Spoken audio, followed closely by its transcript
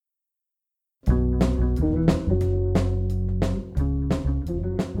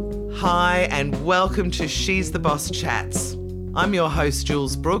Hi, and welcome to She's the Boss Chats. I'm your host,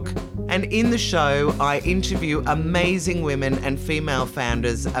 Jules Brooke, and in the show, I interview amazing women and female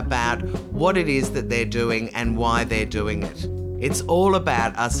founders about what it is that they're doing and why they're doing it. It's all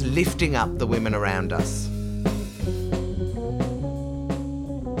about us lifting up the women around us.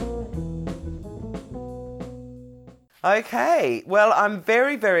 Okay, well, I'm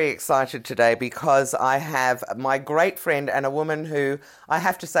very, very excited today because I have my great friend and a woman who I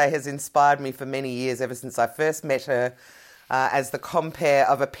have to say has inspired me for many years, ever since I first met her as the compere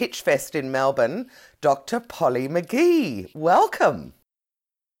of a pitch fest in Melbourne, Dr. Polly McGee. Welcome.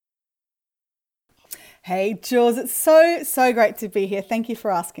 Hey, Jules, it's so great to be here. Thank you for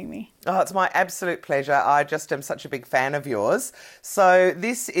asking me. Oh, it's my absolute pleasure. I just am such a big fan of yours. So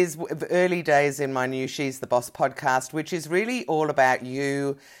this is the early days in my new She's the Boss podcast, which is really all about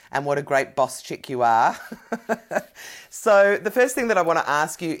you and what a great boss chick you are. So the first thing that I want to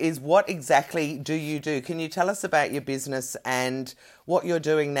ask you is, what exactly do you do? Can you tell us about your business and what you're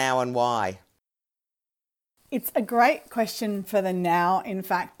doing now and why? It's a great question for the now, in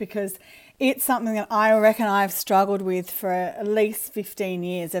fact, because it's something that I reckon I've struggled with for at least 15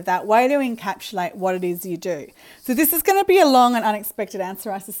 years, of that way to encapsulate what it is you do. So this is going to be a long and unexpected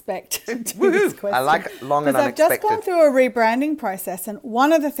answer, I suspect, to this question. I like long and unexpected. Because I've just gone through a rebranding process, and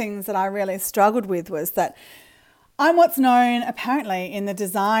one of the things that I really struggled with was that I'm what's known apparently in the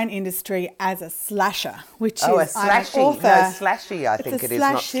design industry as a slasher, which a is slashy. I'm an author. No, slashy, I think it is,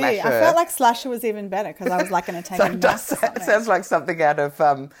 not slasher. I felt like slasher was even better because I was like going to take a nap. It sounds like something out of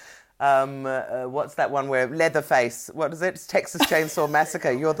what's that one where Leatherface? What is it? It's Texas Chainsaw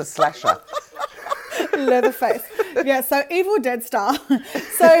Massacre. You're the slasher. Leatherface. Yeah, so Evil Dead style.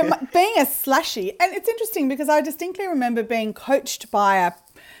 So being a slashy, and it's interesting because I distinctly remember being coached by a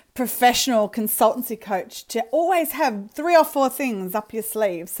professional consultancy coach to always have 3 or 4 things up your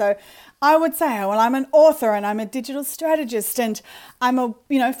sleeve. So I would say, well, I'm an author and I'm a digital strategist and I'm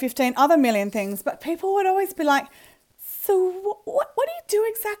a 15 other million things. But people would always be like, so what do you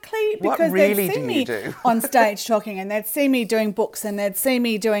do exactly? Because what really they'd see do me you do? on stage talking, and they'd see me doing books, and they'd see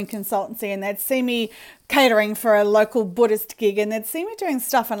me doing consultancy, and they'd see me catering for a local Buddhist gig, and they'd see me doing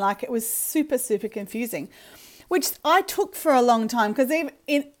stuff, and like it was super, super confusing, which I took for a long time, because even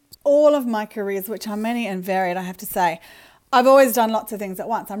in all of my careers, which are many and varied, I have to say, I've always done lots of things at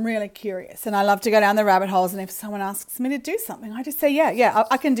once. I'm really curious, and I love to go down the rabbit holes, and if someone asks me to do something, I just say, yeah,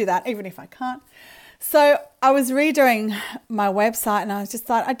 I can do that, even if I can't. So I was redoing my website, and I was just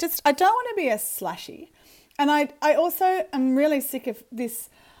like, I don't want to be a slashy. And I also am really sick of this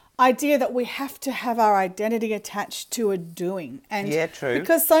idea that we have to have our identity attached to a doing. And yeah, true.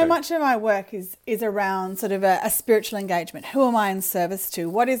 Because so much of my work is around sort of a spiritual engagement. Who am I in service to?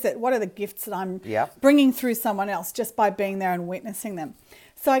 What is it? What are the gifts that I'm bringing through someone else just by being there and witnessing them?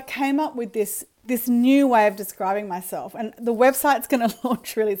 So I came up with this new way of describing myself, and the website's going to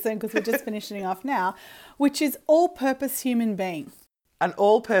launch really soon because we're just finishing off now, which is all-purpose human being. An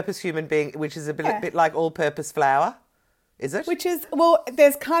all-purpose human being, which is a bit like all-purpose flour, is it? Which is, well,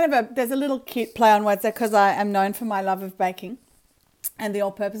 there's a little cute play on words there because I am known for my love of baking and the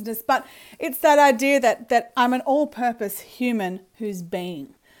all-purposeness, but it's that idea that I'm an all-purpose human who's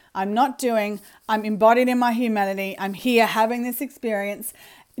being. I'm embodied in my humanity. I'm here having this experience,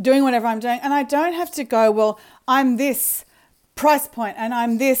 doing whatever I'm doing. And I don't have to go, well, I'm this price point and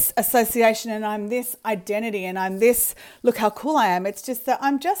I'm this association and I'm this identity and I'm this, look how cool I am. It's just that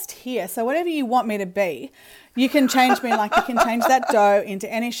I'm just here. So whatever you want me to be, you can change me, like you can change that dough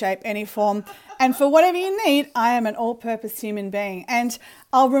into any shape, any form. And for whatever you need, I am an all-purpose human being. And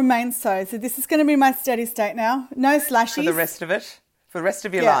I'll remain so. So this is going to be my steady state now. No slashies. For the rest of it? For the rest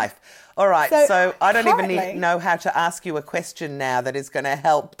of your life. All right, so I don't even know how to ask you a question now that is going to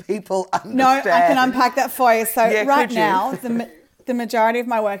help people understand. No, I can unpack that for you. So now, the majority of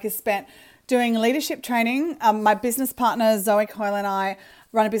my work is spent doing leadership training. My business partner, Zoe Coyle, and I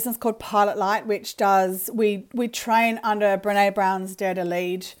run a business called Pilot Light, which we train under Brene Brown's Dare to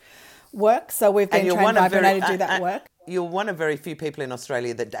Lead work. So we've been trained by Brene to do that work. You're one of very few people in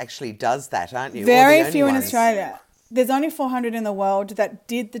Australia that actually does that, aren't you? Very few in Australia. There's only 400 in the world that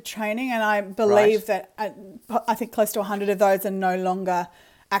did the training, and I believe that I think close to 100 of those are no longer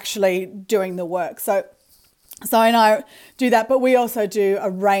actually doing the work. So and I do that, but we also do a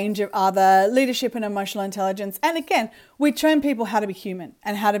range of other leadership and emotional intelligence. And again, we train people how to be human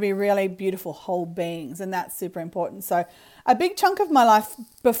and how to be really beautiful whole beings, and that's super important. So a big chunk of my life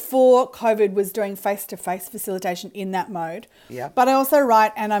before COVID was doing face-to-face facilitation in that mode. Yeah. But I also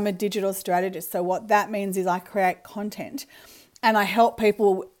write, and I'm a digital strategist. So what that means is I create content and I help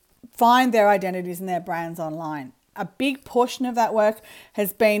people find their identities and their brands online. a big portion of that work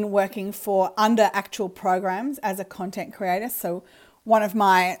has been working for under actual programs as a content creator. So one of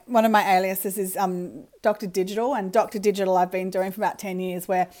my aliases is Dr. Digital, and Dr. Digital I've been doing for about 10 years,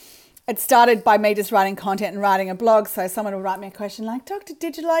 where it started by me just writing content and writing a blog. So someone would write me a question like, Dr.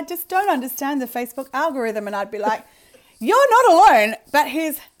 Digital, I just don't understand the Facebook algorithm. And I'd be like, you're not alone, but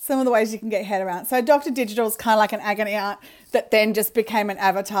here's some of the ways you can get your head around. So Dr. Digital is kind of like an agony aunt that then just became an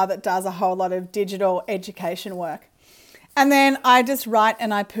avatar that does a whole lot of digital education work. And then I just write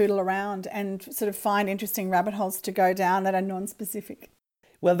and I poodle around and sort of find interesting rabbit holes to go down that are non-specific.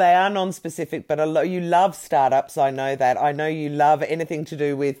 Well, they are non-specific, but you love startups, I know that. I know you love anything to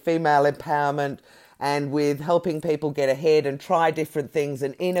do with female empowerment and with helping people get ahead and try different things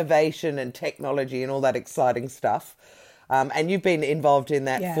and innovation and technology and all that exciting stuff. And you've been involved in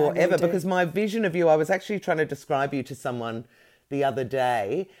that forever, because my vision of you, I was actually trying to describe you to someone the other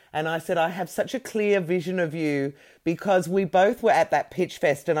day, and I said, I have such a clear vision of you because we both were at that pitch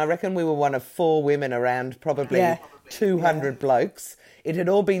fest, and I reckon we were one of 4 women around probably 200 blokes. It had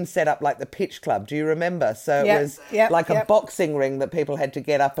all been set up like the pitch club. Do you remember? So it was like a boxing ring that people had to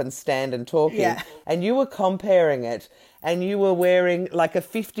get up and stand and talk in. And you were comparing it, and you were wearing like a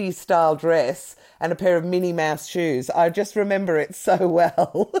 50s style dress and a pair of Minnie Mouse shoes. I just remember it so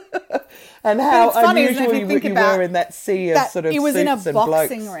well. And how unusual you were in that sea of sort of suits and blokes. It was in a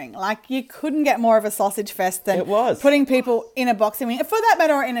boxing ring. Like, you couldn't get more of a sausage fest than putting people in a boxing ring. For that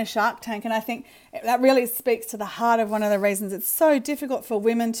matter, or in a Shark Tank. And I think that really speaks to the heart of one of the reasons it's so difficult for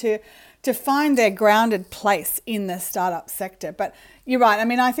women to find their grounded place in the startup sector. But you're right. I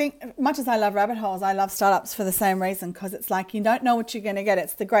mean, I think much as I love rabbit holes, I love startups for the same reason, because it's like you don't know what you're going to get.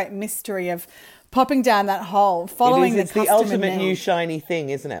 It's the great mystery of popping down that hole, following the customer. It's the ultimate new shiny thing,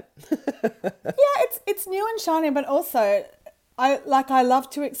 isn't it? It's new and shiny, but also I love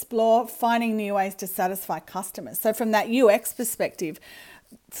to explore finding new ways to satisfy customers. So from that UX perspective,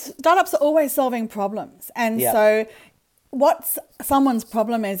 startups are always solving problems. And so what someone's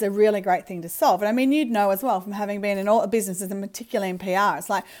problem is a really great thing to solve. And I mean, you'd know as well from having been in all businesses and particularly in PR, it's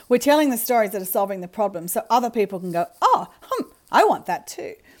like we're telling the stories that are solving the problem so other people can go, I want that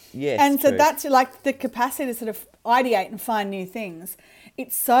too. Yes, and so that's like the capacity to sort of ideate and find new things.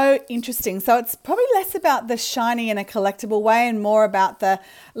 It's so interesting. So it's probably less about the shiny in a collectible way and more about the,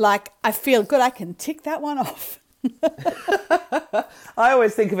 like, I feel good, I can tick that one off. I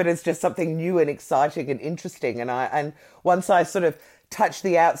always think of it as just something new and exciting and interesting. And once I sort of touch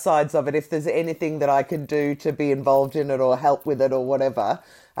the outsides of it, if there's anything that I can do to be involved in it or help with it or whatever,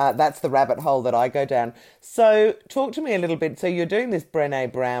 that's the rabbit hole that I go down. So talk to me a little bit. So you're doing this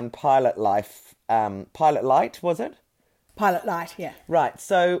Brené Brown Pilot Light, was it? Pilot Light, yeah. Right.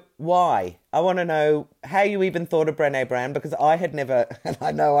 So why? I want to know how you even thought of Brené Brown, because I had never, and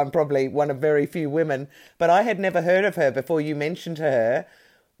I know I'm probably one of very few women, but I had never heard of her before you mentioned her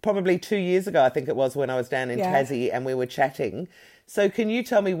probably 2 years ago, I think it was, when I was down in Tassie and we were chatting. So can you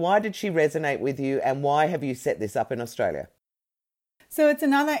tell me, why did she resonate with you and why have you set this up in Australia? So it's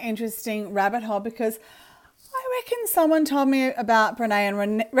another interesting rabbit hole, because I reckon someone told me about Brené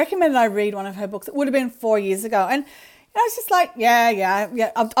and recommended I read one of her books. It would have been 4 years ago. And I was just like,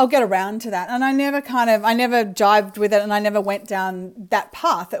 I'll get around to that. And I never jived with it, and I never went down that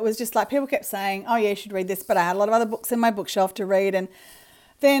path. It was just like people kept saying, oh, yeah, you should read this. But I had a lot of other books in my bookshelf to read. And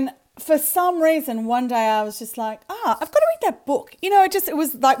then for some reason, one day I was just like, I've got to read that book. You know, it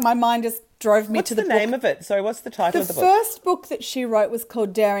was like my mind just drove me to the book. What's the name of it? Sorry, what's the title of the book? The first book that she wrote was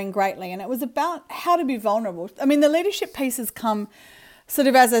called Daring Greatly, and it was about how to be vulnerable. I mean, the leadership pieces come sort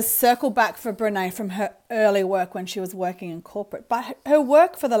of as a circle back for Brené from her early work when she was working in corporate. But her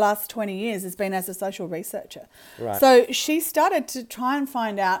work for the last 20 years has been as a social researcher. Right. So she started to try and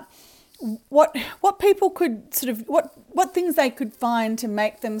find out what people could sort of, what things they could find to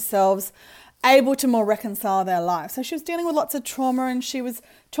make themselves able to more reconcile their lives. So she was dealing with lots of trauma, and she was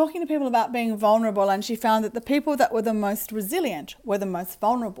talking to people about being vulnerable, and she found that the people that were the most resilient were the most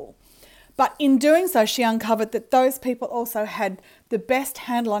vulnerable. But in doing so, she uncovered that those people also had the best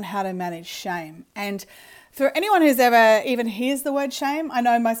handle on how to manage shame. And for anyone who's ever even hears the word shame, I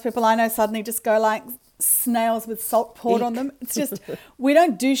know most people I know suddenly just go like snails with salt poured on them. It's just, we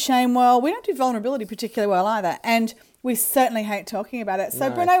don't do shame well. We don't do vulnerability particularly well either. And we certainly hate talking about it. So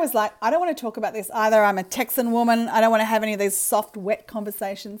Brené was like, I don't want to talk about this either. I'm a Texan woman. I don't want to have any of these soft, wet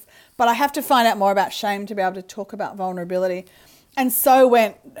conversations. But I have to find out more about shame to be able to talk about vulnerability. And so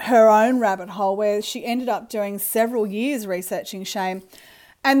went her own rabbit hole, where she ended up doing several years researching shame.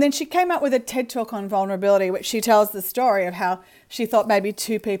 And then she came up with a TED Talk on vulnerability, which she tells the story of how she thought maybe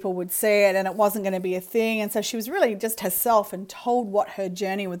 2 people would see it and it wasn't going to be a thing. And so she was really just herself and told what her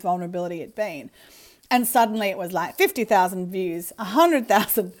journey with vulnerability had been. And suddenly it was like 50,000 views,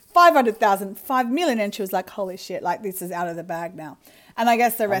 100,000, 500,000, 5 million. And she was like, holy shit, like this is out of the bag now. And I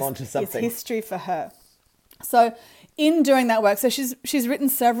guess the rest is history for her. So in doing that work, so she's written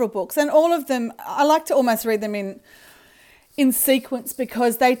several books, and all of them, I like to almost read them in sequence,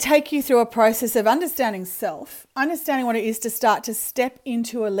 because they take you through a process of understanding self, understanding what it is to start to step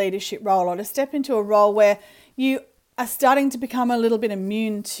into a leadership role, or to step into a role where you are starting to become a little bit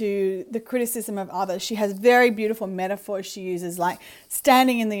immune to the criticism of others. She has very beautiful metaphors she uses, like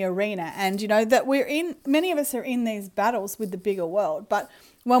standing in the arena, and that many of us are in these battles with the bigger world, but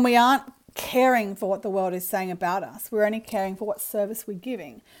when we aren't caring for what the world is saying about us, we're only caring for what service we're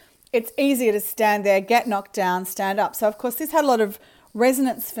giving. It's easier to stand there, get knocked down, stand up. So of course this had a lot of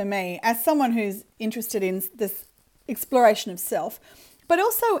resonance for me as someone who's interested in this exploration of self, but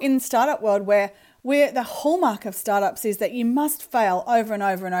also in startup world, where the hallmark of startups is that you must fail over and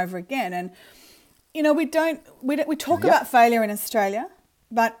over and over again. And we talk about failure in Australia,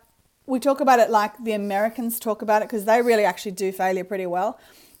 but we talk about it like the Americans talk about it, because they really actually do failure pretty well.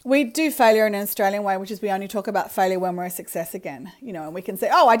 We do failure in an Australian way, which is we only talk about failure when we're a success again, and we can say,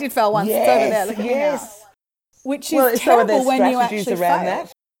 oh, I did fail once. It's over there. Look at me now. Which is terrible when you actually fail.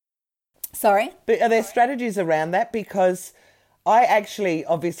 That? Sorry? But are there strategies around that? Because I actually,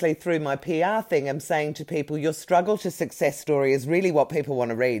 obviously through my PR thing, am saying to people, your struggle to success story is really what people want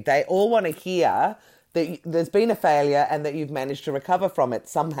to read. They all want to hear that there's been a failure and that you've managed to recover from it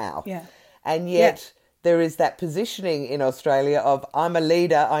somehow. Yeah. And yet there is that positioning in Australia of, I'm a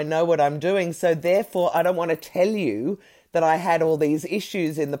leader, I know what I'm doing, so therefore I don't want to tell you that I had all these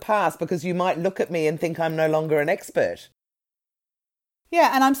issues in the past, because you might look at me and think I'm no longer an expert.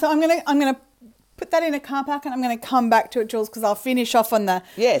 Yeah, and I'm going to put that in a car park, and I'm going to come back to it, Jules, because I'll finish off on the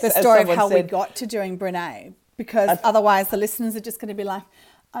story of how we got to doing Brene, because otherwise the listeners are just going to be like,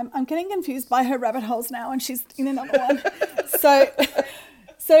 I'm getting confused by her rabbit holes now, and she's in another one. So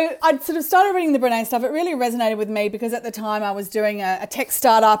I sort of started reading the Brene stuff. It really resonated with me, because at the time I was doing a tech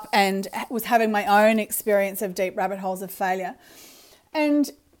startup and was having my own experience of deep rabbit holes of failure. And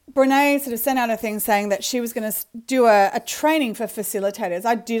Brene sort of sent out a thing saying that she was going to do a training for facilitators.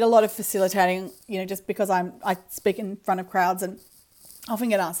 I did a lot of facilitating, just because I speak in front of crowds and often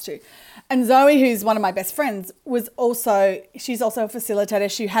get asked to. And Zoe, who's one of my best friends, she's also a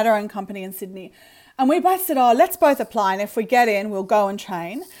facilitator. She had her own company in Sydney. And we both said, let's both apply. And if we get in, we'll go and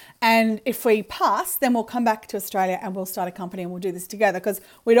train. And if we pass, then we'll come back to Australia and we'll start a company and we'll do this together, because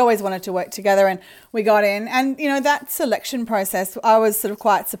we'd always wanted to work together. And we got in. And, that selection process, I was sort of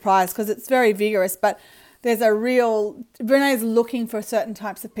quite surprised, because it's very vigorous. But there's Brene's looking for certain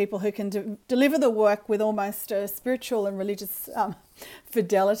types of people who can deliver the work with almost a spiritual and religious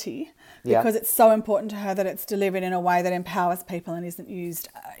fidelity, because it's so important to her that it's delivered in a way that empowers people and isn't used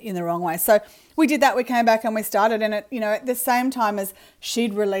in the wrong way. So we did that. We came back and we started, and at the same time as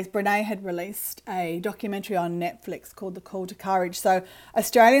Brene had released a documentary on Netflix called The Call to Courage. So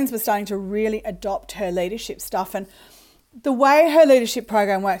Australians were starting to really adopt her leadership stuff. And the way her leadership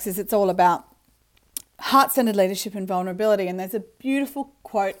program works is it's all about heart-centered leadership and vulnerability. And there's a beautiful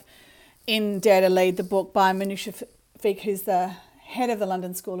quote in Dare to Lead, the book, by Manusha Fig, who's the head of the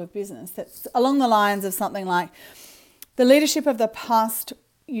London School of Business, that's along the lines of something like, the leadership of the past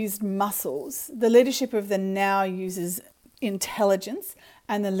used muscles, the leadership of the now uses intelligence,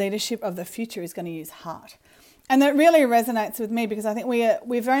 and the leadership of the future is going to use heart. And that really resonates with me, because I think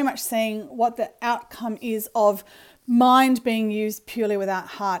we're very much seeing what the outcome is of mind being used purely without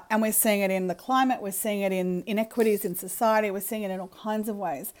heart. And we're seeing it in the climate, we're seeing it in inequities in society, we're seeing it in all kinds of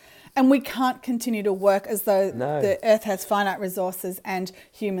ways. And we can't continue to work as though the earth has finite resources and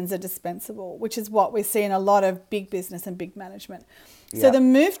humans are dispensable, which is what we see in a lot of big business and big management. Yep. So the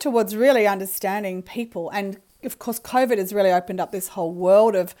move towards really understanding people, and of course COVID has really opened up this whole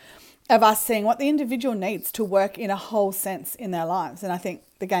world of us seeing what the individual needs to work in a whole sense in their lives. And I think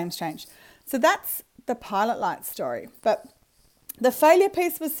the game's changed. So that's the Pilot Light story. But the failure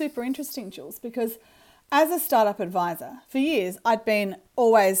piece was super interesting, Jules, because as a startup advisor, for years, I'd been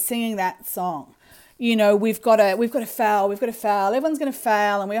always singing that song. We've got to fail, everyone's going to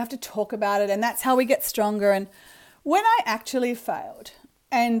fail, and we have to talk about it, and that's how we get stronger. And when I actually failed,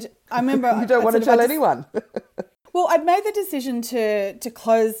 and I remember... You don't want to tell anyone. Well, I'd made the decision to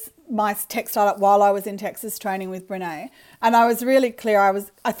close my tech startup while I was in Texas training with Brene. And I was really clear.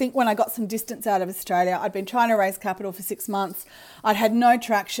 I think when I got some distance out of Australia, I'd been trying to raise capital for 6 months. I'd had no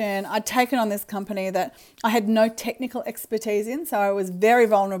traction. I'd taken on this company that I had no technical expertise in. So I was very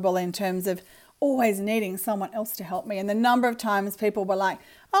vulnerable in terms of always needing someone else to help me. And the number of times people were like,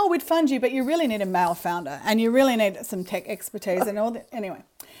 we'd fund you, but you really need a male founder and you really need some tech expertise and all that. Anyway.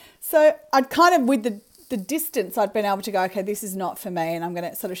 So I'd kind of, with the distance, I'd been able to go, okay, this is not for me, and I'm going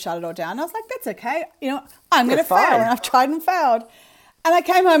to sort of shut it all down. And I was like, that's okay. I'm going to fail, and I've tried and failed. And I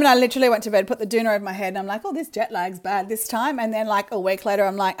came home and I literally went to bed, put the doona over my head, and I'm like, oh, this jet lag's bad this time. And then like a week later,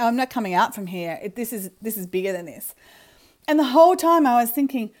 I'm like, oh, I'm not coming out from here. This is bigger than this. And the whole time I was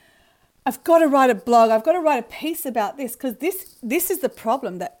thinking, I've got to write a blog. I've got to write a piece about this, because this is the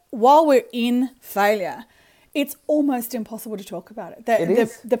problem, that while we're in failure, it's almost impossible to talk about it.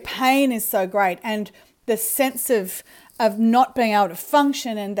 The pain is so great, and the sense of not being able to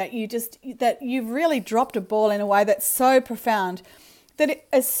function, and that you've really dropped a ball in a way that's so profound that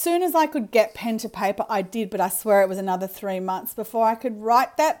as soon as I could get pen to paper, I did, but I swear it was another 3 months before I could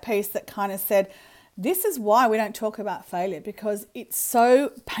write that piece that kind of said, this is why we don't talk about failure, because it's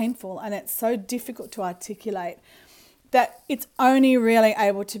so painful and it's so difficult to articulate that it's only really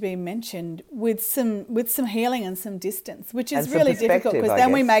able to be mentioned with some healing and some distance, which is really difficult, because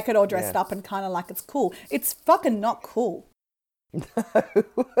then we make it all dressed up and kind of like it's cool. It's fucking not cool.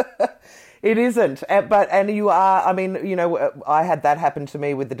 It isn't. And you are, I mean, I had that happen to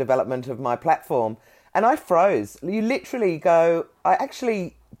me with the development of my platform, and I froze. You literally go, I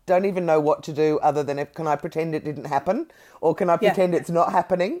actually don't even know what to do other than can I pretend it didn't happen, or can I pretend it's not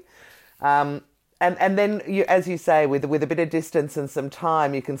happening? And then, as you say, with a bit of distance and some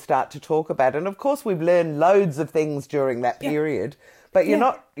time, you can start to talk about it. And of course, we've learned loads of things during that period, but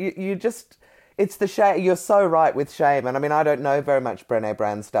you just, it's the shame. You're so right with shame. And I mean, I don't know very much Brené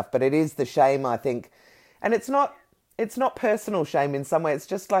Brown stuff, but it is the shame, I think. And it's not personal shame in some way. It's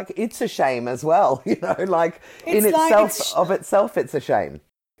just like, it's a shame as well, like it's in itself, it's a shame.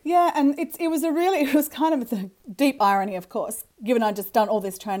 Yeah, and it was kind of a deep irony, of course, given I'd just done all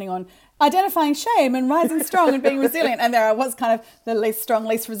this training on identifying shame and rising strong and being resilient, and there I was, kind of the least strong,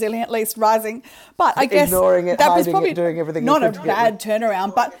 least resilient, least rising. But I guess ignoring it, that hiding was probably it, doing everything not a bad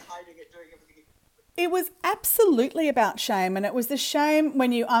turnaround, but it was absolutely about shame. And it was the shame,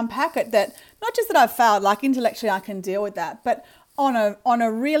 when you unpack it, that not just that I've failed, like intellectually I can deal with that, but on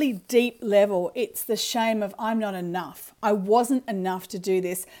a really deep level, it's the shame of I'm not enough. I wasn't enough to do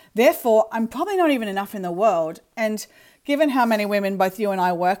this. Therefore, I'm probably not even enough in the world. And given how many women both you and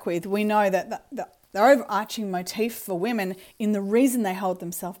I work with, we know that the overarching motif for women in the reason they hold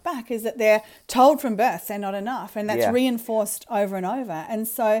themselves back is that they're told from birth they're not enough. And that's reinforced over and over. And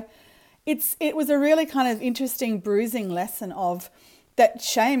so it was a really kind of interesting bruising lesson of that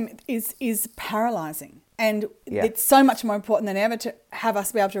shame is paralyzing. And it's so much more important than ever to have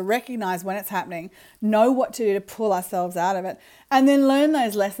us be able to recognize when it's happening, know what to do to pull ourselves out of it, and then learn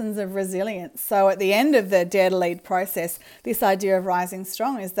those lessons of resilience. So at the end of the Dare to Lead process, this idea of rising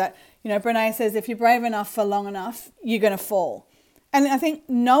strong is that, Brené says, if you're brave enough for long enough, you're going to fall. And I think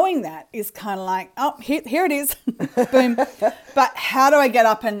knowing that is kind of like, oh, here it is, boom. But how do I get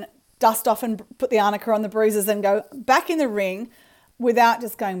up and dust off and put the arnica on the bruises and go back in the ring without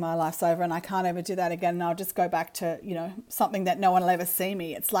just going, my life's over and I can't ever do that again, and I'll just go back to, something that no one will ever see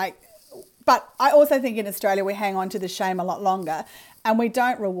me. It's like, but I also think in Australia we hang on to the shame a lot longer, and we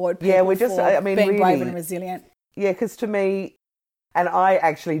don't reward people for being really brave and resilient. Yeah, because to me, and I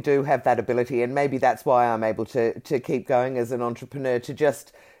actually do have that ability, and maybe that's why I'm able to keep going as an entrepreneur, to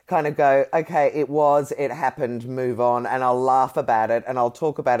just kind of go, okay, it happened, move on, and I'll laugh about it, and I'll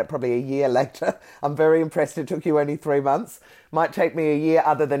talk about it probably a year later. I'm very impressed it took you only 3 months. Might take me a year,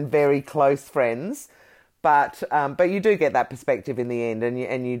 other than very close friends. But you do get that perspective in the end,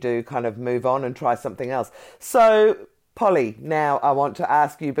 and you do kind of move on and try something else. So, Polly, now I want to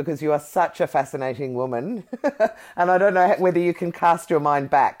ask you, because you are such a fascinating woman, and I don't know whether you can cast your mind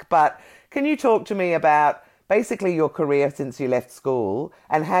back, but can you talk to me about basically your career since you left school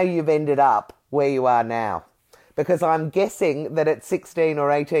and how you've ended up where you are now? Because I'm guessing that at 16 or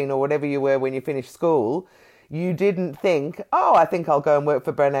 18 or whatever you were when you finished school, you didn't think, oh, I think I'll go and work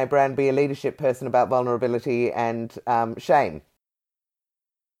for Brené Brown, be a leadership person about vulnerability and shame.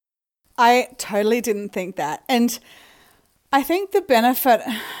 I totally didn't think that. And I think the benefit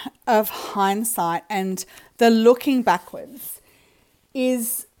of hindsight and the looking backwards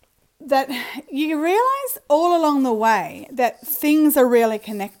is that you realise all along the way that things are really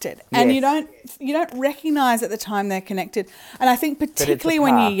connected, and you don't recognise at the time they're connected. And I think particularly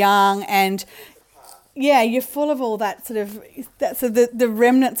when you're young and you're full of all that sort of the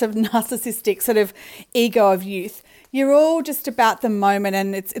remnants of narcissistic sort of ego of youth. You're all just about the moment,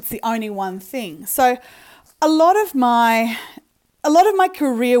 and it's the only one thing. So a lot of my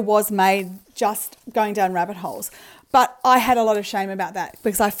career was made just going down rabbit holes. But I had a lot of shame about that,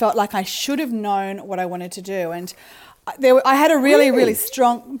 because I felt like I should have known what I wanted to do. And I had a really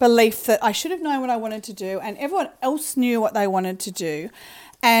strong belief that I should have known what I wanted to do, and everyone else knew what they wanted to do.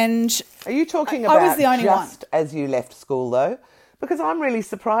 And Are you talking I about was the only just as you left school, though? Because I'm really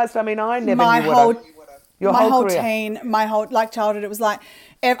surprised. I mean, I never knew your my whole career. teen, my whole childhood, it was like,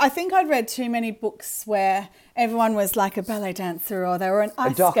 I think I'd read too many books where everyone was like a ballet dancer or they were an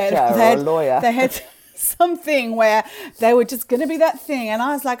ice doctor skater. or a lawyer. They had something where they were just going to be that thing. And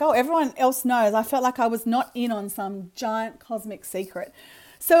I was like, oh, everyone else knows. I felt like I was not in on some giant cosmic secret.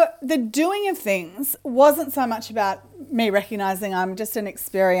 So the doing of things wasn't so much about me recognizing I'm just an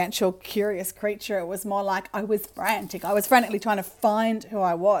experiential, curious creature. It was more like I was frantic. I was frantically trying to find who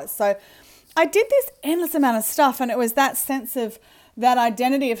I was. So I did this endless amount of stuff, and it was that sense of that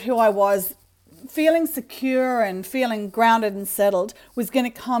identity of who I was, feeling secure and feeling grounded and settled, was going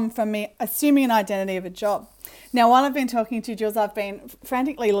to come from me assuming an identity of a job. Now, while I've been talking to you, Jules, I've been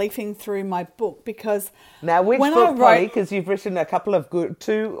frantically leafing through my book because Now, which when book, I Polly? wrote, Because you've written a couple of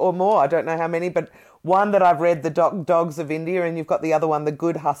two or more, I don't know how many, but one that I've read, The Dogs of India, and you've got the other one, The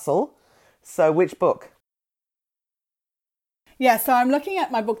Good Hustle. So which book? yeah, so I'm looking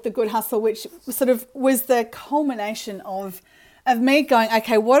at my book, The Good Hustle, which sort of was the culmination of me going,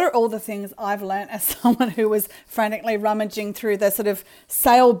 okay, what are all the things I've learned as someone who was frantically rummaging through the sort of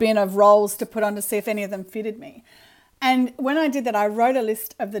sale bin of roles to put on to see if any of them fitted me. And when I did that, I wrote a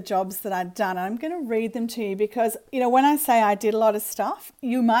list of the jobs that I'd done. And I'm going to read them to you because, when I say I did a lot of stuff,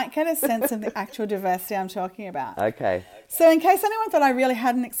 you might get a sense of the actual diversity I'm talking about. Okay. So in case anyone thought I really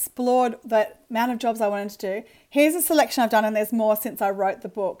hadn't explored the amount of jobs I wanted to do, here's a selection I've done, and there's more since I wrote the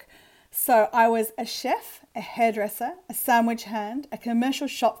book. So I was a chef, a hairdresser, a sandwich hand, a commercial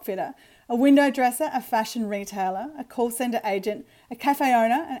shop fitter, a window dresser, a fashion retailer, a call centre agent, a cafe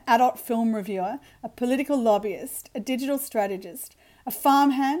owner, an adult film reviewer, a political lobbyist, a digital strategist, a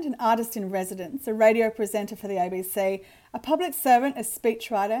farmhand, an artist in residence, a radio presenter for the ABC, a public servant, a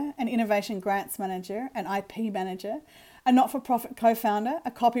speechwriter, an innovation grants manager, an IP manager, a not-for-profit co-founder,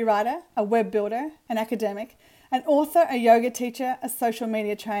 a copywriter, a web builder, an academic, an author, a yoga teacher, a social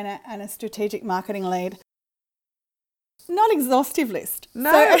media trainer, and a strategic marketing lead. Not exhaustive list.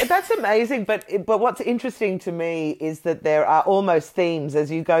 No, that's amazing. But what's interesting to me is that there are almost themes as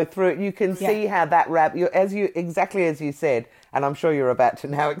you go through it. You can see how that exactly as you said, and I'm sure you're about to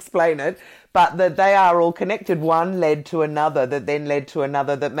now explain it, but that they are all connected. One led to another, that then led to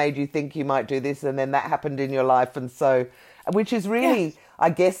another, that made you think you might do this, and then that happened in your life, and so, which is really, I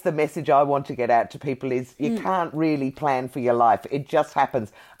guess, the message I want to get out to people is you can't really plan for your life. It just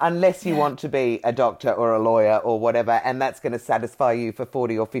happens unless you want to be a doctor or a lawyer or whatever, and that's going to satisfy you for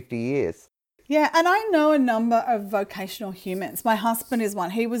 40 or 50 years. Yeah, and I know a number of vocational humans. My husband is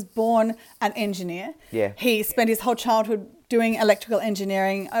one. He was born an engineer. Yeah. He spent his whole childhood doing electrical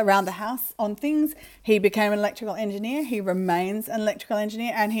engineering around the house on things. He became an electrical engineer. He remains an electrical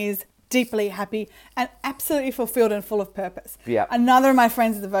engineer, and he's deeply happy and absolutely fulfilled and full of purpose. Yeah. Another of my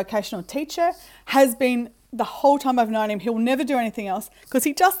friends is a vocational teacher, has been the whole time I've known him. He'll never do anything else because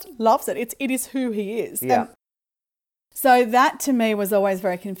he just loves it. It is who he is. Yeah. And so that to me was always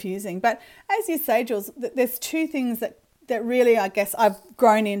very confusing. But as you say, Jules, there's two things that really, I guess, I've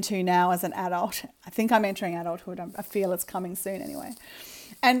grown into now as an adult. I think I'm entering adulthood. I feel it's coming soon anyway.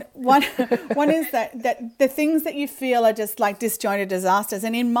 And one is that the things that you feel are just like disjointed disasters.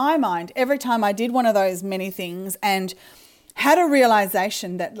 And in my mind, every time I did one of those many things and had a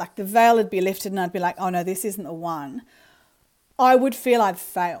realization that like the veil would be lifted and I'd be like, oh no, this isn't the one, I would feel I'd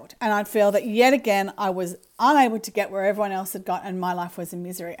failed. And I'd feel that yet again, I was unable to get where everyone else had got and my life was a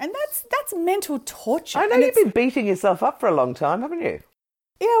misery. And that's mental torture. I know you've been beating yourself up for a long time, haven't you?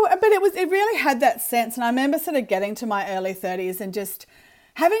 Yeah, but it really had that sense. And I remember sort of getting to my early 30s and just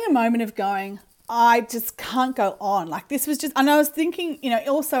having a moment of going, I just can't go on. Like this was just, and I was thinking,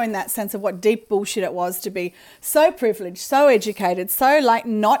 also in that sense of what deep bullshit it was to be so privileged, so educated, so like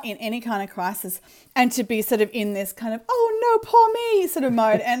not in any kind of crisis and to be sort of in this kind of, oh no, poor me sort of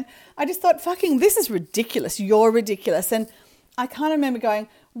mode. And I just thought, fucking, this is ridiculous. You're ridiculous. And I kind of remember going,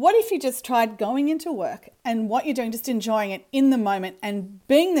 what if you just tried going into work and what you're doing, just enjoying it in the moment and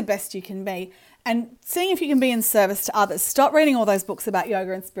being the best you can be and seeing if you can be in service to others. Stop reading all those books about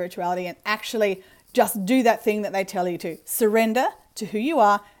yoga and spirituality and actually just do that thing that they tell you to. Surrender to who you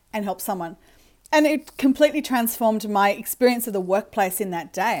are and help someone. And it completely transformed my experience of the workplace in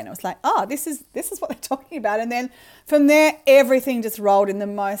that day. And it was like, oh, this is what they're talking about. And then from there, everything just rolled in the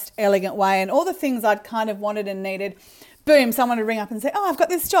most elegant way. And all the things I'd kind of wanted and needed, boom, someone would ring up and say, oh, I've got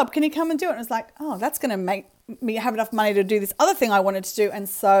this job. Can you come and do it? And it was like, oh, that's going to make me have enough money to do this other thing I wanted to do. And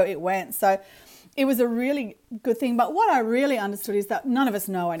so it went. So it was a really good thing. But what I really understood is that none of us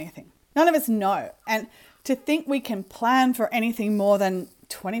know anything. None of us know. And to think we can plan for anything more than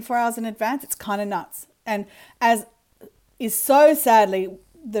 24 hours in advance, it's kind of nuts. And as is so sadly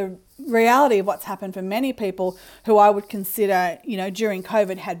the reality of what's happened for many people who I would consider, during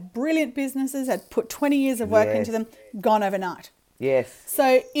COVID had brilliant businesses, had put 20 years of work into them, gone overnight. Yes.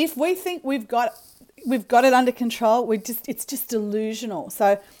 So if we think we've got it under control, it's just delusional.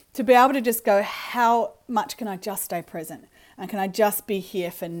 So to be able to just go, how much can I just stay present? And can I just be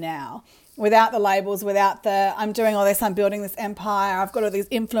here for now? Without the labels, without I'm doing all this, I'm building this empire, I've got all these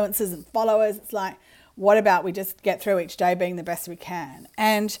influencers and followers. It's like, what about we just get through each day being the best we can?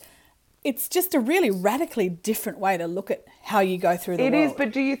 And it's just a really radically different way to look at how you go through the world. It is,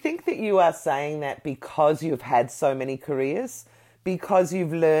 but do you think that you are saying that because you've had so many careers? Because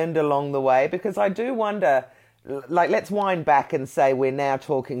you've learned along the way? Because I do wonder, let's wind back and say we're now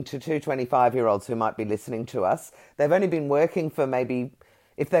talking to two 25-year-olds who might be listening to us. They've only been working for maybe,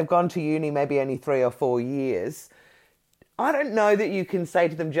 if they've gone to uni, maybe only 3 or 4 years. I don't know that you can say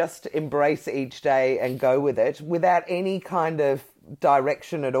to them just embrace each day and go with it without any kind of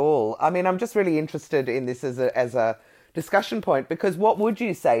direction at all. I mean, I'm just really interested in this as a discussion point, because what would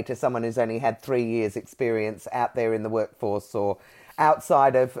you say to someone who's only had 3 years experience out there in the workforce or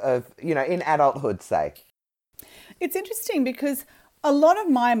outside of in adulthood, say? It's interesting because a lot of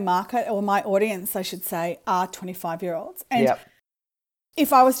my market, or my audience, I should say, are 25-year-olds. And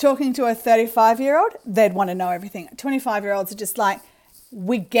if I was talking to a 35-year-old, they'd want to know everything. 25-year-olds are just like,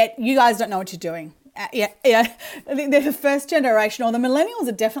 you guys don't know what you're doing. I think they're the first generation, or the millennials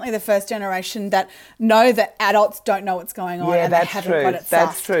are definitely the first generation that know that adults don't know what's going on. Yeah, and that's they haven't true. got it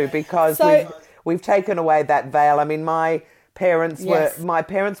That's sussed. true, because we've taken away that veil. I mean, my parents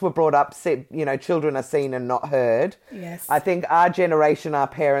were brought up, children are seen and not heard. Yes. I think our generation, our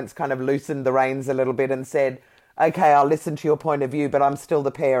parents kind of loosened the reins a little bit and said, okay, I'll listen to your point of view, but I'm still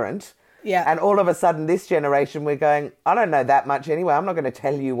the parent. Yeah. And all of a sudden, this generation, we're going, I don't know that much anyway. I'm not going to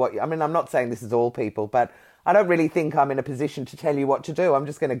tell you I'm not saying this is all people, but I don't really think I'm in a position to tell you what to do. I'm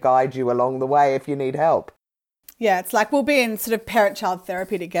just going to guide you along the way if you need help. Yeah, it's like we'll be in sort of parent-child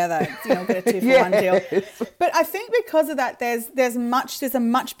therapy together. Get a 2-for-1 deal. But I think because of that, there's a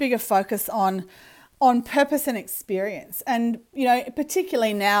much bigger focus on purpose and experience. And,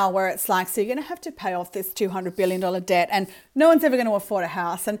 particularly now where it's like, so you're going to have to pay off this $200 billion debt and no one's ever going to afford a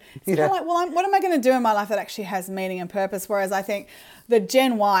house. And it's kind of like, well, what am I going to do in my life that actually has meaning and purpose? Whereas I think the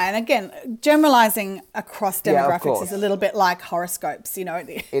Gen Y, and again, generalizing across demographics is a little bit like horoscopes,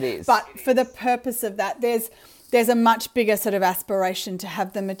 It is. But for the purpose of that, there's a much bigger sort of aspiration to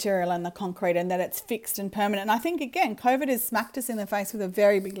have the material and the concrete and that it's fixed and permanent. And I think, again, COVID has smacked us in the face with a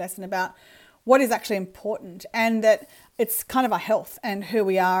very big lesson about what is actually important, and that it's kind of our health and who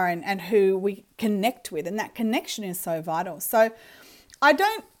we are and who we connect with. And that connection is so vital. So I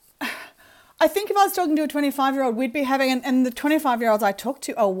think if I was talking to a 25-year-old, we'd be having, and the 25-year-olds I talk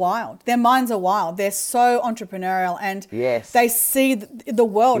to are wild. Their minds are wild. They're so entrepreneurial, and they see the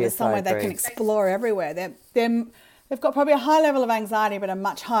world as somewhere they can explore everywhere. They've got probably a high level of anxiety, but a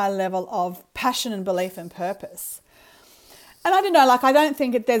much higher level of passion and belief and purpose. And I don't know, I don't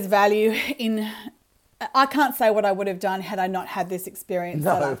think there's value in, I can't say what I would have done had I not had this experience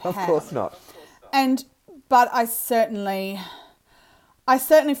that I've had. No, of course not. But I certainly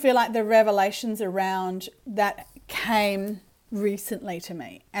feel like the revelations around that came recently to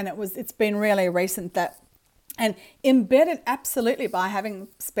me. And it's been really recent and embedded absolutely by having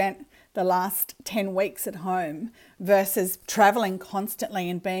spent the last 10 weeks at home versus traveling constantly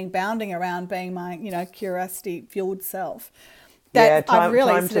and bounding around, being my, curiosity fueled self. That I've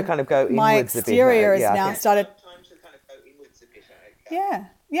really time to kind of go my inwards exterior a bit. has now started. Time to kind of go inwards a bit.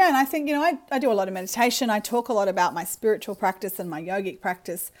 Yeah. And I think, I do a lot of meditation. I talk a lot about my spiritual practice and my yogic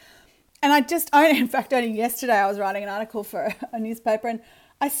practice. And only yesterday I was writing an article for a newspaper, and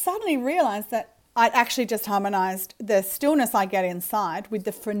I suddenly realized that I'd actually just harmonized the stillness I get inside with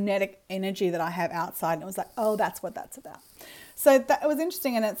the frenetic energy that I have outside. And it was like, oh, that's what that's about. So that was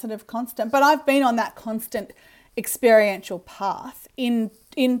interesting, and it's sort of constant. But I've been on that constant experiential path in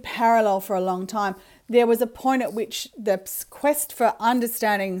parallel for a long time. There was a point at which the quest for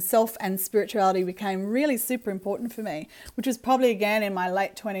understanding self and spirituality became really super important for me, which was probably again in my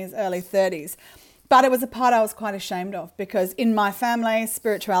late 20s, early 30s. But it was a part I was quite ashamed of, because in my family,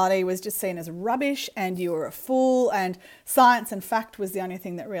 spirituality was just seen as rubbish and you were a fool, and science and fact was the only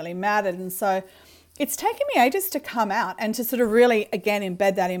thing that really mattered. And so it's taken me ages to come out and to sort of really, again,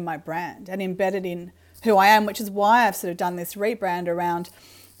 embed that in my brand and embed it in who I am, which is why I've sort of done this rebrand around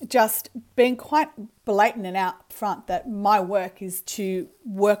just being quite blatant and out front that my work is to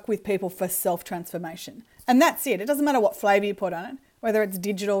work with people for self-transformation. And that's it. It doesn't matter what flavor you put on it, whether it's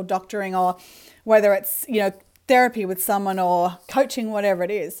digital doctoring or whether it's, therapy with someone or coaching, whatever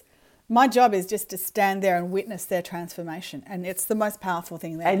it is. My job is just to stand there and witness their transformation. And it's the most powerful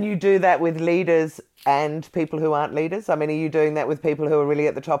thing there. And you do that with leaders and people who aren't leaders? I mean, are you doing that with people who are really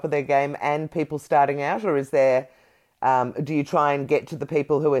at the top of their game and people starting out? Or is there, do you try and get to the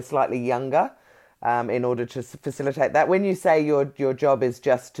people who are slightly younger in order to facilitate that? When you say your job is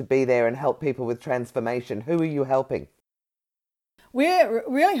just to be there and help people with transformation, who are you helping? We're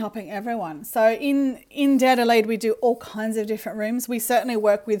really helping everyone. So in Dare to Lead, we do all kinds of different rooms. We certainly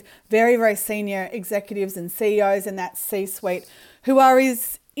work with very, very senior executives and CEOs in that C-suite who are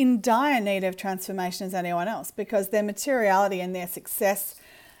as in dire need of transformation as anyone else, because their materiality and their success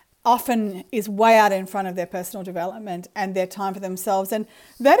often is way out in front of their personal development and their time for themselves. And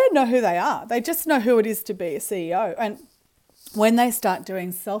they don't know who they are. They just know who it is to be a CEO. And when they start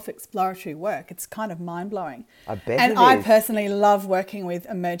doing self-exploratory work, it's kind of mind-blowing. I bet and it I is. personally love working with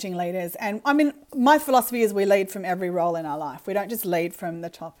emerging leaders. And I mean, my philosophy is we lead from every role in our life. We don't just lead from the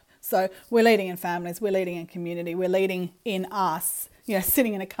top. So we're leading in families, we're leading in community, we're leading in us,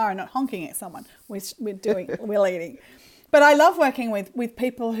 sitting in a car and not honking at someone. We're leading. But I love working with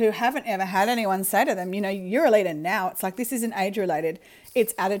people who haven't ever had anyone say to them, you're a leader now. It's like, this isn't age related,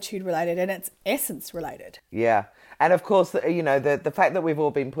 it's attitude related, and it's essence related. Yeah. And of course, the fact that we've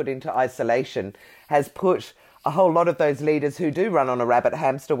all been put into isolation has put a whole lot of those leaders who do run on a rabbit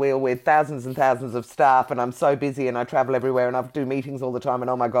hamster wheel with thousands and thousands of staff, and I'm so busy and I travel everywhere and I do meetings all the time and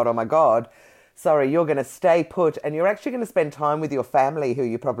oh my God, sorry, you're going to stay put and you're actually going to spend time with your family who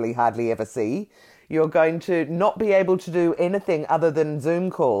you probably hardly ever see. You're going to not be able to do anything other than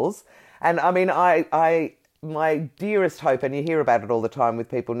Zoom calls. And I mean, my dearest hope, and you hear about it all the time with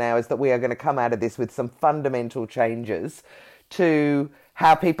people now, is that we are going to come out of this with some fundamental changes to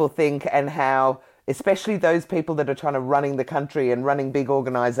how people think and how, especially those people that are trying to running the country and running big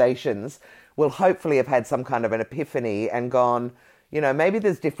organisations, will hopefully have had some kind of an epiphany and gone, maybe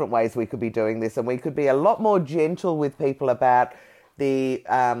there's different ways we could be doing this, and we could be a lot more gentle with people about the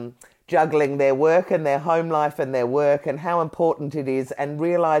juggling their work and their home life and their work and how important it is, and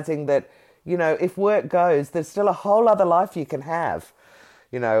realising that if work goes, there's still a whole other life you can have,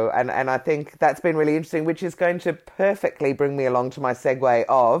 and I think that's been really interesting, which is going to perfectly bring me along to my segue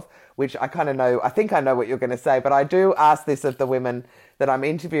of, which I kind of know, I think I know what you're going to say, but I do ask this of the women that I'm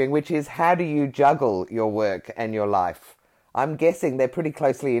interviewing, which is, how do you juggle your work and your life? I'm guessing they're pretty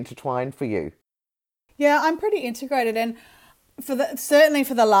closely intertwined for you. Yeah, I'm pretty integrated, and certainly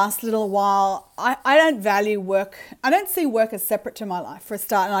for the last little while, I don't value work. I don't see work as separate to my life, for a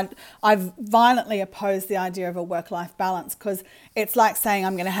start. And I've violently opposed the idea of a work-life balance, because it's like saying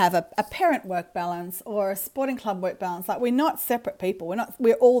I'm going to have a parent work balance or a sporting club work balance. Like, we're not separate people.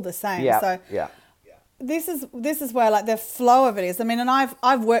 We're all the same. Yeah, so yeah. This is where like the flow of it is. I mean, and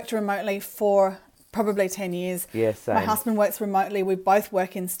I've worked remotely for probably 10 years. Yeah, same. My husband works remotely. We both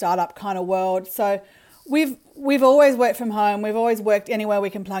work in startup kind of world. So We've always worked from home. We've always worked anywhere we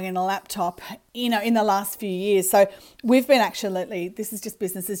can plug in a laptop, in the last few years. So we've been this is just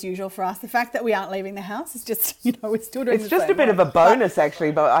business as usual for us. The fact that we aren't leaving the house is just, we're still doing It's just a bit of a bonus,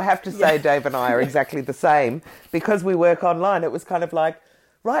 actually. But I have to say, Dave and I are exactly the same. Because we work online, it was kind of like,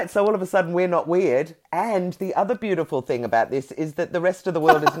 right, so all of a sudden we're not weird. And the other beautiful thing about this is that the rest of the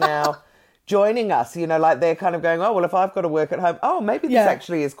world is now joining us, like they're kind of going, oh, well, if I've got to work at home, maybe this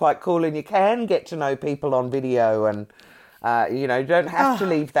actually is quite cool, and you can get to know people on video, and, you don't have to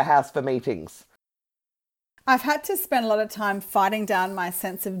leave the house for meetings. I've had to spend a lot of time fighting down my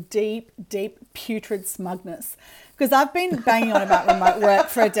sense of deep, deep, putrid smugness, because I've been banging on about remote work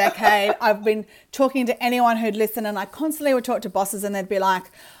for a decade. I've been talking to anyone who'd listen, and I constantly would talk to bosses and they'd be like,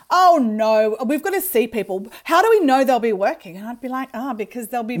 oh no, we've got to see people. How do we know they'll be working? And I'd be like, because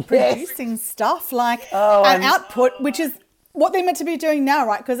they'll be producing stuff like an output, which is what they're meant to be doing now,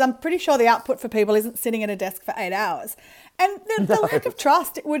 right? Because I'm pretty sure the output for people isn't sitting at a desk for 8 hours. And the lack of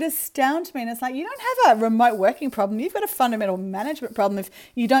trust, it would astound me. And it's like, you don't have a remote working problem. You've got a fundamental management problem if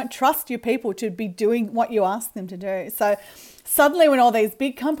you don't trust your people to be doing what you ask them to do. So suddenly when all these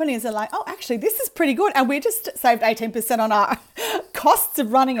big companies are like, oh, actually, this is pretty good, and we just saved 18% on our costs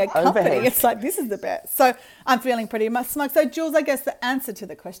of running a company. Overhead. It's like, this is the best. So I'm feeling pretty much smug. So Jules, I guess the answer to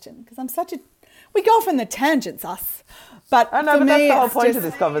the question, because we go off in the tangents, us. But I know, for but me, that's the whole it's point of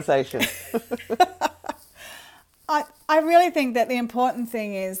this conversation. I really think that the important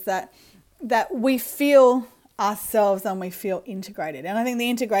thing is that we feel ourselves and we feel integrated. And I think the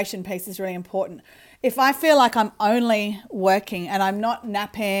integration piece is really important. If I feel like I'm only working and I'm not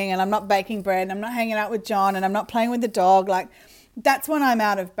napping and I'm not baking bread and I'm not hanging out with John and I'm not playing with the dog, like, that's when I'm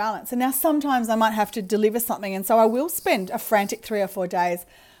out of balance. And now sometimes I might have to deliver something, and so I will spend a frantic 3 or 4 days,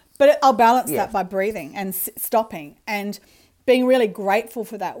 but I'll balance that by breathing and stopping. And being really grateful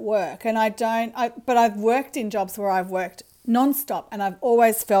for that work. And but I've worked in jobs where I've worked nonstop and I've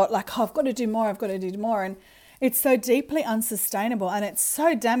always felt like, oh, I've got to do more, I've got to do more. And it's so deeply unsustainable and it's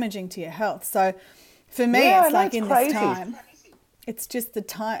so damaging to your health. So for me, it's like in this time, it's just the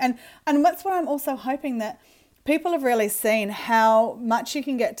time. And that's what I'm also hoping, that people have really seen how much you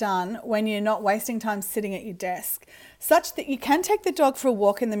can get done when you're not wasting time sitting at your desk, such that you can take the dog for a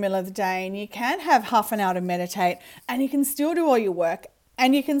walk in the middle of the day and you can have half an hour to meditate and you can still do all your work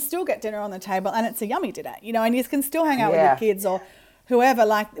and you can still get dinner on the table and it's a yummy dinner, you know, and you can still hang out with your kids or whoever.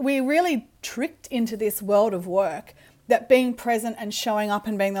 Like, we're really tricked into this world of work that being present and showing up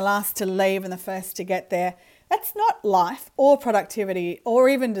and being the last to leave and the first to get there, that's not life or productivity or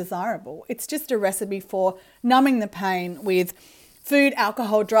even desirable. It's just a recipe for numbing the pain with food,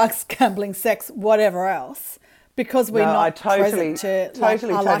 alcohol, drugs, gambling, sex, whatever else, because we're not present to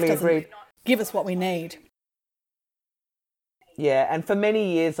our life doesn't give us what we need. Yeah, and for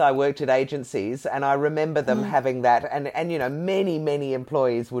many years I worked at agencies and I remember them having that, and you know, many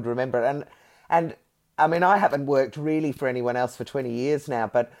employees would remember it. And I mean, I haven't worked really for anyone else for 20 years now,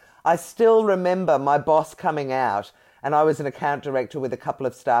 but I still remember my boss coming out, and I was an account director with a couple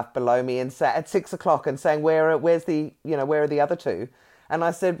of staff below me, and at 6 o'clock and saying, where are the other two? And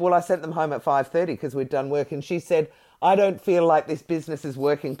I said, well, I sent them home at 5:30 because we'd done work. And she said, I don't feel like this business is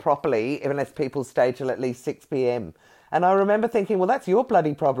working properly unless people stay till at least 6 p.m. And I remember thinking, well, that's your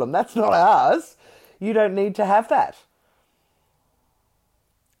bloody problem. That's not ours. You don't need to have that.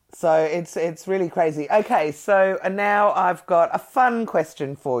 So it's really crazy. Okay, so now I've got a fun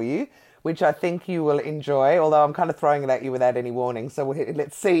question for you, which I think you will enjoy, although I'm kind of throwing it at you without any warning. So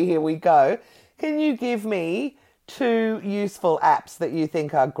let's see, here we go. Can you give me 2 useful apps that you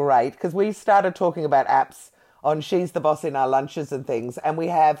think are great? Because we started talking about apps on She's the Boss in our lunches and things, and we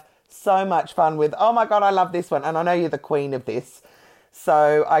have so much fun with, oh my God, I love this one. And I know you're the queen of this.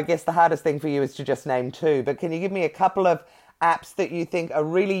 So I guess the hardest thing for you is to just name 2. But can you give me a couple of apps that you think are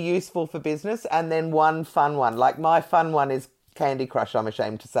really useful for business, and then one fun one? Like, my fun one is Candy Crush, I'm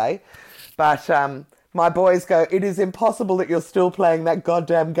ashamed to say. But my boys go, it is impossible that you're still playing that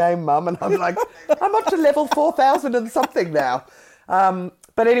goddamn game, Mum. And I'm like, I'm up to level 4,000 and something now.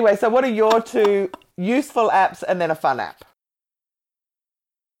 But anyway, so what are your 2 useful apps and then a fun app?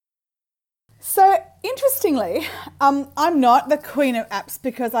 So interestingly, I'm not the queen of apps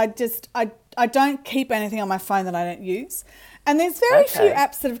because I don't keep anything on my phone that I don't use. And there's very few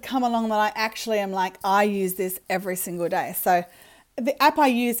apps that have come along that I actually am like, I use this every single day. So the app I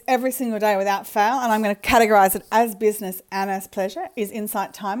use every single day without fail, and I'm going to categorize it as business and as pleasure, is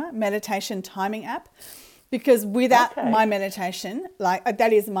Insight Timer, meditation timing app. Because without my meditation, like,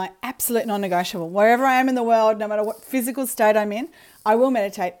 that is my absolute non-negotiable. Wherever I am in the world, no matter what physical state I'm in, I will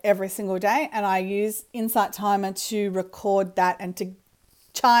meditate every single day. And I use Insight Timer to record that and to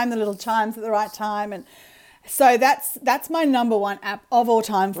chime the little chimes at the right time. And so that's my number one app of all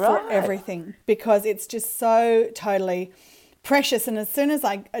time for everything, because it's just so totally precious. And as soon as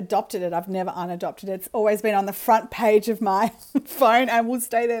I adopted it, I've never unadopted it. It's always been on the front page of my phone and will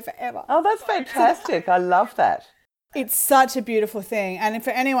stay there forever. Oh, that's fantastic. I love that. It's such a beautiful thing. And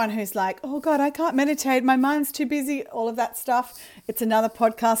for anyone who's like, oh God, I can't meditate, my mind's too busy, all of that stuff, it's another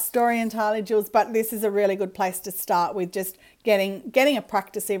podcast story entirely, Jules, but this is a really good place to start with, just getting a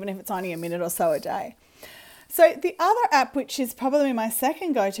practice, even if it's only a minute or so a day. So the other app, which is probably my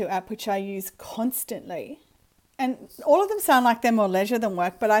second go-to app, which I use constantly, and all of them sound like they're more leisure than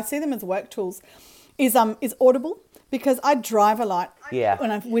work, but I see them as work tools, is Audible, because I drive a lot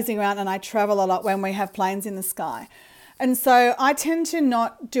when I'm whizzing around, and I travel a lot when we have planes in the sky. And so I tend to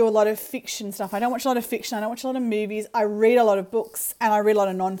not do a lot of fiction stuff. I don't watch a lot of fiction. I don't watch a lot of movies. I read a lot of books and I read a lot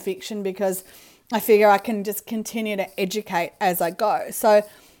of non-fiction because I figure I can just continue to educate as I go. So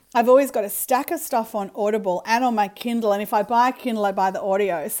I've always got a stack of stuff on Audible and on my Kindle. And if I buy a Kindle, I buy the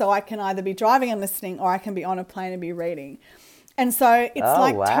audio. So I can either be driving and listening, or I can be on a plane and be reading. And so it's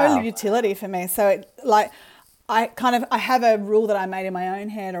total utility for me. So I have a rule that I made in my own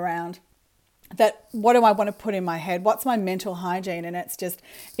head around that. What do I want to put in my head? What's my mental hygiene? And it's just,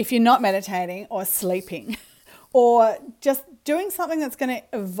 if you're not meditating or sleeping or just doing something that's going to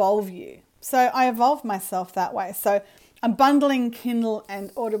evolve you. So I evolved myself that way. So I'm bundling Kindle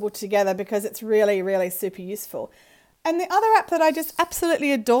and Audible together because it's really, really super useful. And the other app that I just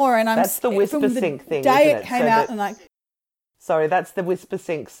absolutely adore, and that's the Whisper Sync thing, day isn't it? It came out, and like, sorry, that's the Whisper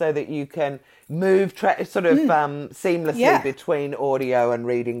Sync, so that you can move seamlessly between audio and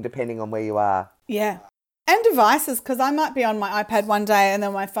reading depending on where you are. Yeah, and devices, because I might be on my iPad one day and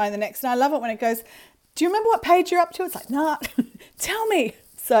then my phone the next, and I love it when it goes, "Do you remember what page you're up to?" It's like, "Nah, tell me."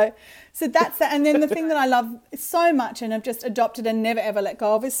 So that's that. And then the thing that I love so much and have just adopted and never ever let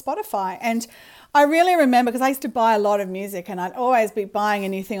go of is Spotify. And I really remember, because I used to buy a lot of music and I'd always be buying a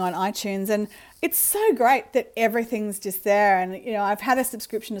new thing on iTunes, and it's so great that everything's just there. And, you know, I've had a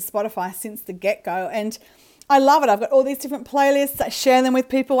subscription to Spotify since the get-go, and I love it. I've got all these different playlists. I share them with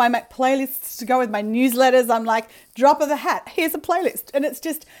people. I make playlists to go with my newsletters. I'm like, drop of the hat, here's a playlist. And it's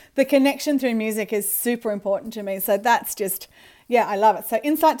just, the connection through music is super important to me. So that's just, yeah, I love it. So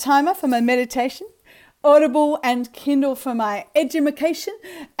Insight Timer for my meditation, Audible and Kindle for my edumacation,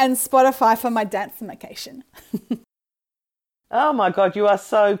 and Spotify for my dance-imacation. Oh my God, you are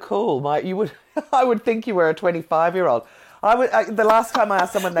so cool. I would think you were a 25-year-old. The last time I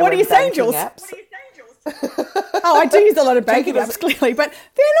asked someone, they What were are you saying, Jules? apps. Oh, I do use a lot of banking apps, clearly, but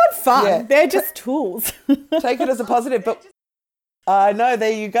they're not fun. Yeah. They're just tools. Take it as a positive, but I know,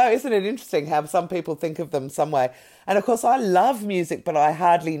 there you go. Isn't it interesting how some people think of them some way? And of course, I love music, but I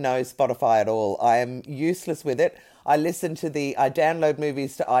hardly know Spotify at all. I am useless with it. I download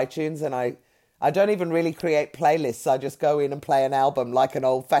movies to iTunes, and I don't even really create playlists. I just go in and play an album like an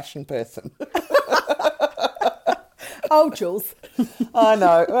old-fashioned person. Oh, Jules. I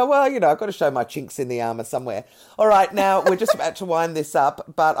know. Well, you know, I've got to show my chinks in the armour somewhere. All right, now we're just about to wind this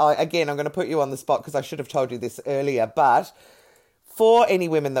up, but I'm going to put you on the spot because I should have told you this earlier. But for any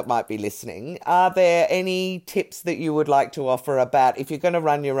women that might be listening, are there any tips that you would like to offer about if you're going to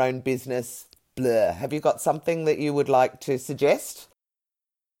run your own business, have you got something that you would like to suggest?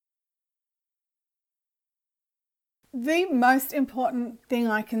 The most important thing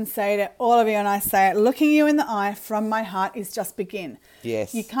I can say to all of you, and I say it looking you in the eye from my heart, is just begin.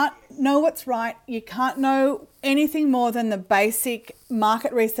 Yes. You can't know what's right. You can't know anything more than the basic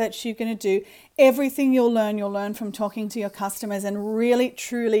market research you're going to do. Everything you'll learn from talking to your customers and really,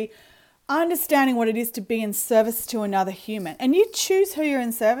 truly understanding what it is to be in service to another human. And you choose who you're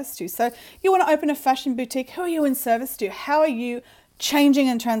in service to. So you want to open a fashion boutique. Who are you in service to? How are you changing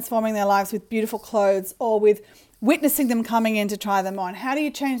and transforming their lives with beautiful clothes, or with witnessing them coming in to try them on? How do you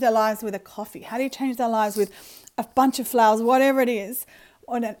change their lives with a coffee? How do you change their lives with a bunch of flowers, whatever it is,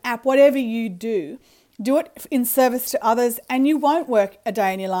 on an app, whatever you do it in service to others, and you won't work a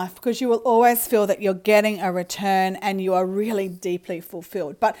day in your life, because you will always feel that you're getting a return and you are really deeply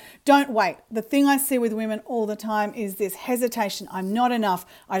fulfilled. But don't wait. The thing I see with women all the time is this hesitation. I'm not enough.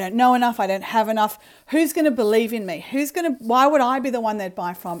 I don't know enough. I don't have enough. Who's going to believe in me? Why would I be the one they'd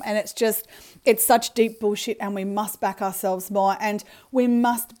buy from? And it's such deep bullshit, and we must back ourselves more, and we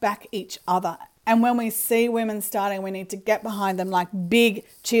must back each other. And when we see women starting, we need to get behind them like big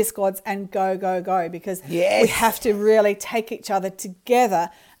cheer squads and go, go, go, because yes, we have to really take each other together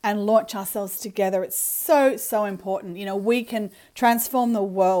and launch ourselves together. It's so, so important. You know, we can transform the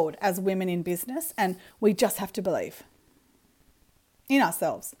world as women in business, and we just have to believe in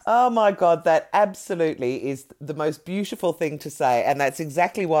ourselves. Oh my God, that absolutely is the most beautiful thing to say. And that's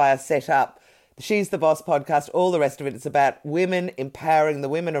exactly why I set up She's the Boss podcast. All the rest of it is about women empowering the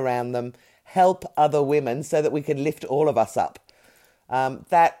women around them, help other women so that we can lift all of us up.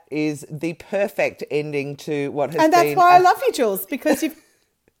 That is the perfect ending to what has been... And that's why I love you, Jules, because you've...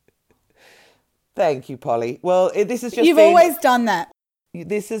 Thank you, Polly. Well, this has just You've always done that.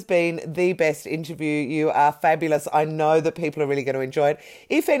 This has been the best interview. You are fabulous. I know that people are really going to enjoy it.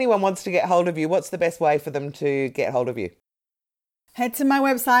 If anyone wants to get hold of you, what's the best way for them to get hold of you? Head to my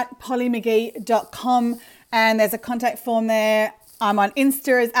website, pollymcgee.com, and there's a contact form there. I'm on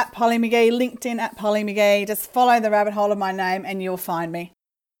Insta as @PollyMcGee, LinkedIn @PollyMcGee. Just follow the rabbit hole of my name and you'll find me.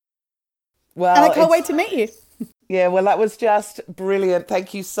 Well, and I can't wait to meet you. Yeah, well, that was just brilliant.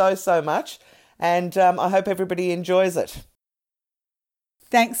 Thank you so, so much. And I hope everybody enjoys it.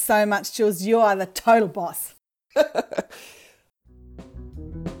 Thanks so much, Jules. You are the total boss.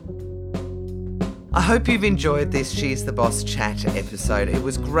 I hope you've enjoyed this She's the Boss chat episode. It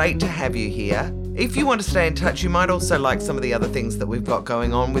was great to have you here. If you want to stay in touch, you might also like some of the other things that we've got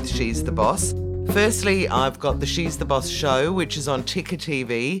going on with She's the Boss. Firstly, I've got the She's the Boss show, which is on Ticker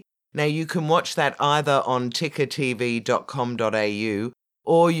TV. Now, you can watch that either on tickertv.com.au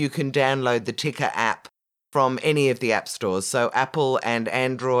or you can download the Ticker app from any of the app stores. So Apple and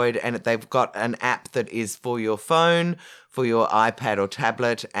Android, and they've got an app that is for your phone, for your iPad or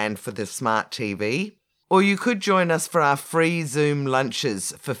tablet, and for the smart TV. Or you could join us for our free Zoom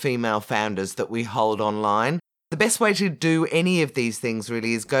lunches for female founders that we hold online. The best way to do any of these things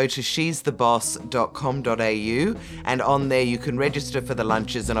really is go to she'stheboss.com.au, and on there you can register for the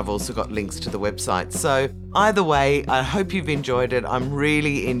lunches, and I've also got links to the website. So either way, I hope you've enjoyed it. I'm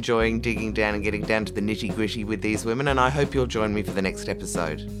really enjoying digging down and getting down to the nitty-gritty with these women, and I hope you'll join me for the next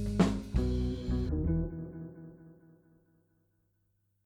episode.